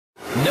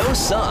No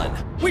sun.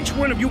 Which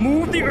one of you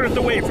moved the Earth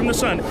away from the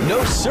sun?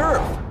 No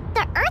surf.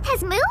 The Earth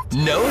has moved?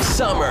 No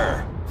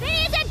summer.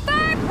 Phineas and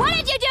Ferb, what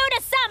did you do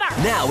to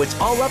summer? Now it's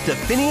all up to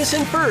Phineas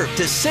and Ferb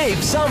to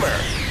save summer.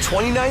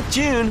 29th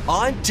June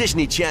on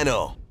Disney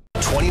Channel.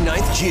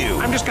 29th June.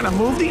 I'm just gonna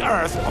move the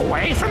Earth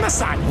away from the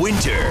sun.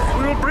 Winter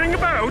We'll bring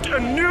about a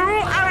new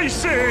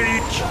ice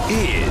age.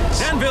 is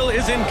Danville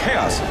is in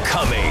chaos.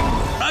 coming.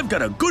 I've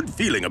got a good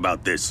feeling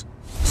about this.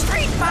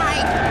 Street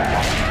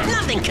fight!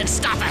 Nothing can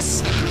stop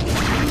us!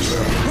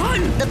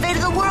 Run! The fate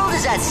of the world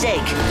is at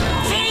stake!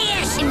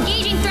 Phineas,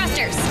 engaging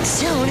thrusters.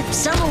 Soon,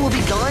 summer will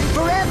be gone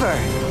forever!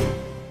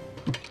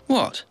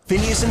 What?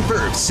 Phineas and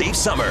Ferb Save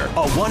Summer,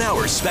 a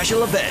 1-hour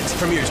special event.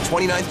 Premieres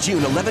 29th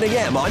June, 11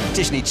 a.m. on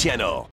Disney Channel.